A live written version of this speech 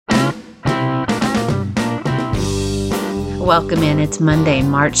Welcome in. It's Monday,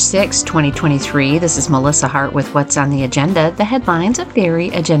 March 6, 2023. This is Melissa Hart with What's on the Agenda, the headlines of Dairy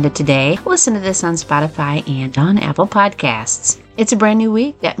Agenda Today. Listen to this on Spotify and on Apple Podcasts. It's a brand new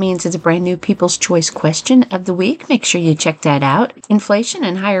week. That means it's a brand new People's Choice question of the week. Make sure you check that out. Inflation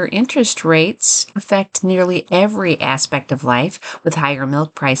and higher interest rates affect nearly every aspect of life. With higher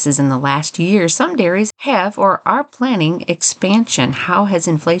milk prices in the last year, some dairies have or are planning expansion. How has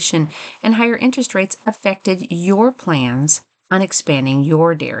inflation and higher interest rates affected your plans on expanding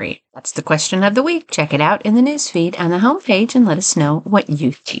your dairy? That's the question of the week. Check it out in the newsfeed on the homepage and let us know what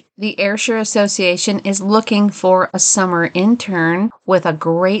you think. The Ayrshire Association is looking for a summer intern with a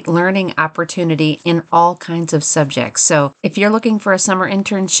great learning opportunity in all kinds of subjects. So if you're looking for a summer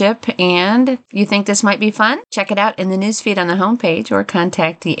internship and you think this might be fun, check it out in the newsfeed on the homepage or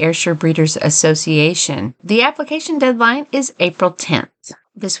contact the Ayrshire Breeders Association. The application deadline is April 10th.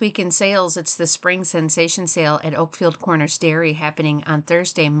 This week in sales, it's the Spring Sensation Sale at Oakfield Corners Dairy happening on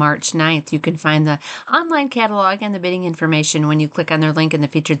Thursday, March 9th. You can find the online catalog and the bidding information when you click on their link in the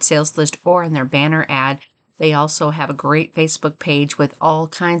featured sales list or on their banner ad. They also have a great Facebook page with all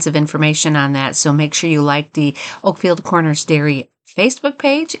kinds of information on that, so make sure you like the Oakfield Corners Dairy Facebook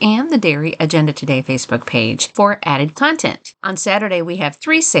page and the Dairy Agenda Today Facebook page for added content. On Saturday, we have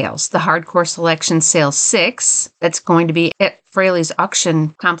 3 sales. The Hardcore Selection Sale 6, that's going to be at Fraley's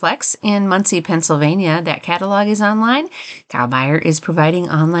Auction Complex in Muncie, Pennsylvania. That catalog is online. Cow Buyer is providing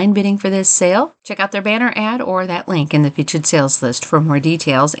online bidding for this sale. Check out their banner ad or that link in the featured sales list for more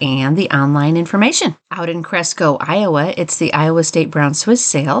details and the online information. Out in Cresco, Iowa, it's the Iowa State Brown Swiss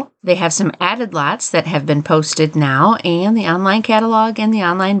sale. They have some added lots that have been posted now, and the online catalog and the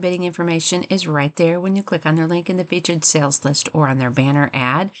online bidding information is right there when you click on their link in the featured sales list or on their banner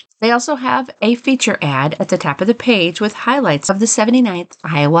ad. They also have a feature ad at the top of the page with highlights of the 79th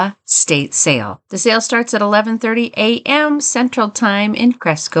Iowa State Sale. The sale starts at 11:30 a.m. Central Time in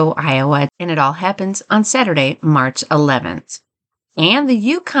Cresco, Iowa, and it all happens on Saturday, March 11th. And the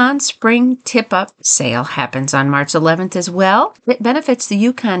Yukon Spring Tip-Up Sale happens on March 11th as well. It benefits the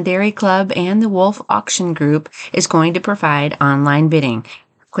Yukon Dairy Club, and the Wolf Auction Group is going to provide online bidding.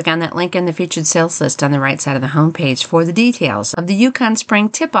 Click on that link in the featured sales list on the right side of the homepage for the details of the Yukon Spring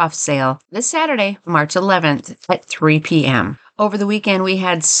Tip-Off Sale this Saturday, March 11th at 3 p.m. Over the weekend, we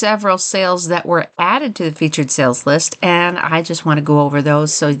had several sales that were added to the featured sales list, and I just want to go over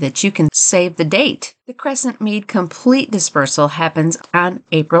those so that you can save the date. The Crescent Mead Complete Dispersal happens on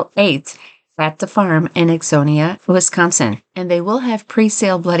April 8th. At the farm in Ixonia, Wisconsin. And they will have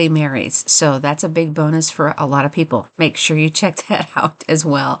pre-sale Bloody Marys, so that's a big bonus for a lot of people. Make sure you check that out as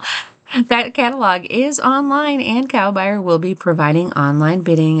well. That catalog is online, and Cow Buyer will be providing online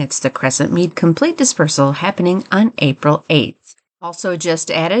bidding. It's the Crescent Mead Complete Dispersal happening on April 8th. Also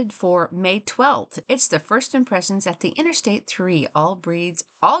just added for May 12th, it's the First Impressions at the Interstate 3 All Breeds,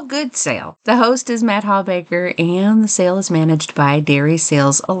 All Good sale. The host is Matt Hallbaker, and the sale is managed by Dairy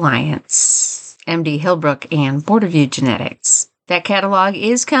Sales Alliance, MD Hillbrook, and Borderview Genetics. That catalog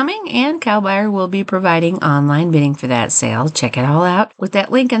is coming, and Cow Buyer will be providing online bidding for that sale. Check it all out with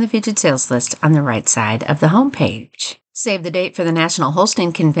that link on the featured sales list on the right side of the homepage. Save the date for the National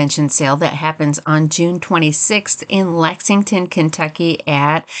Holstein Convention sale that happens on June 26th in Lexington, Kentucky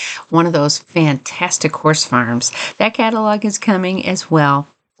at one of those fantastic horse farms. That catalog is coming as well.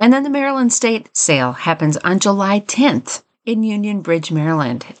 And then the Maryland State sale happens on July 10th in Union Bridge,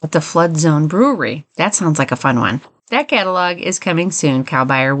 Maryland at the Flood Zone Brewery. That sounds like a fun one. That catalog is coming soon. Cow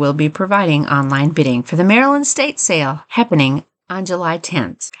Buyer will be providing online bidding for the Maryland State sale happening on July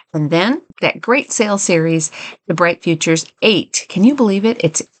 10th. And then that great sale series, the Bright Futures 8. Can you believe it?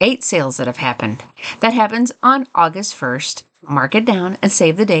 It's 8 sales that have happened. That happens on August 1st. Mark it down and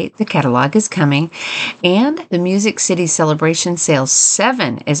save the date. The catalog is coming. And the Music City Celebration Sale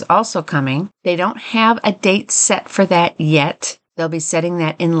 7 is also coming. They don't have a date set for that yet. They'll be setting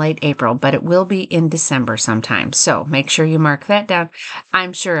that in late April, but it will be in December sometime. So make sure you mark that down.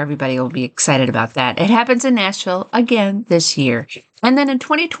 I'm sure everybody will be excited about that. It happens in Nashville again this year. And then in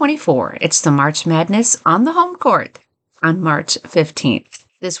 2024, it's the March Madness on the home court on March 15th.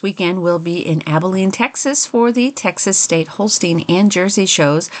 This weekend we'll be in Abilene, Texas for the Texas State Holstein and Jersey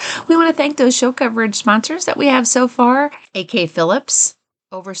shows. We want to thank those show coverage sponsors that we have so far. AK Phillips,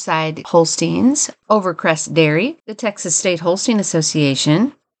 Overside Holsteins, Overcrest Dairy, the Texas State Holstein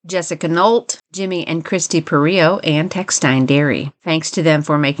Association, Jessica Nolt, Jimmy and Christy Perillo, and Techstein Dairy. Thanks to them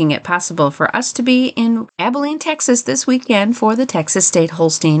for making it possible for us to be in Abilene, Texas this weekend for the Texas State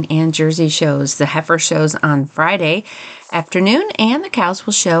Holstein and Jersey shows. The heifer shows on Friday afternoon, and the cows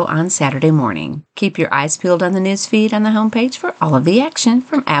will show on Saturday morning. Keep your eyes peeled on the news feed on the homepage for all of the action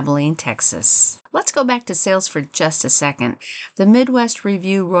from Abilene, Texas. Let's go back to sales for just a second. The Midwest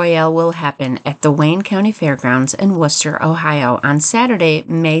Review Royale will happen at the Wayne County Fairgrounds in Worcester, Ohio on Saturday,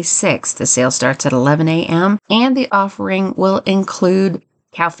 May 6th. The sale starts at 11 a.m. and the offering will include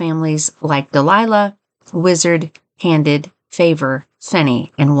cow families like Delilah, Wizard, Candid, Favor,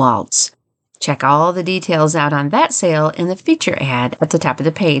 Fenny, and Waltz. Check all the details out on that sale in the feature ad at the top of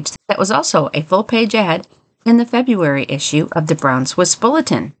the page. That was also a full-page ad in the February issue of the Brown Swiss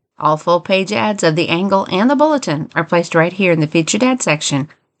Bulletin. All full-page ads of the Angle and the Bulletin are placed right here in the featured ad section,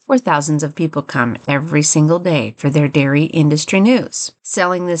 where thousands of people come every single day for their dairy industry news.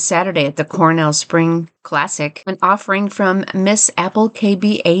 Selling this Saturday at the Cornell Spring Classic, an offering from Miss Apple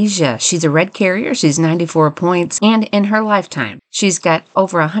KB Asia. She's a red carrier. She's 94 points. And in her lifetime, she's got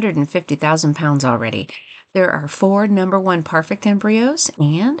over 150,000 pounds already. There are 4 number 1 Perfect embryos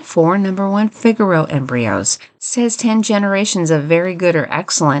and 4 number 1 Figaro embryos. Says 10 generations of very good or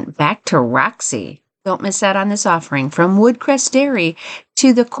excellent back to Roxy. Don't miss out on this offering from Woodcrest Dairy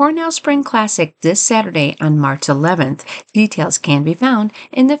to the Cornell Spring Classic this Saturday on March 11th. Details can be found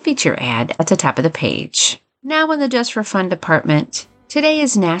in the feature ad at the top of the page. Now in the Just for Fun department, today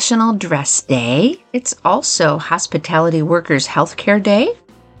is National Dress Day. It's also Hospitality Workers Healthcare Day,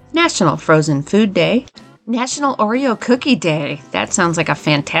 National Frozen Food Day, National Oreo Cookie Day. That sounds like a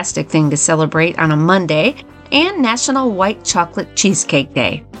fantastic thing to celebrate on a Monday. And National White Chocolate Cheesecake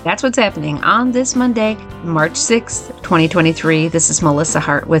Day. That's what's happening on this Monday, March 6th, 2023. This is Melissa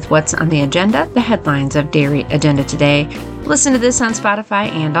Hart with What's on the Agenda, the headlines of Dairy Agenda Today. Listen to this on Spotify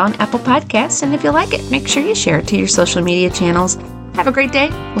and on Apple Podcasts. And if you like it, make sure you share it to your social media channels. Have a great day.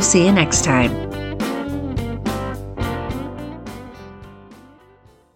 We'll see you next time.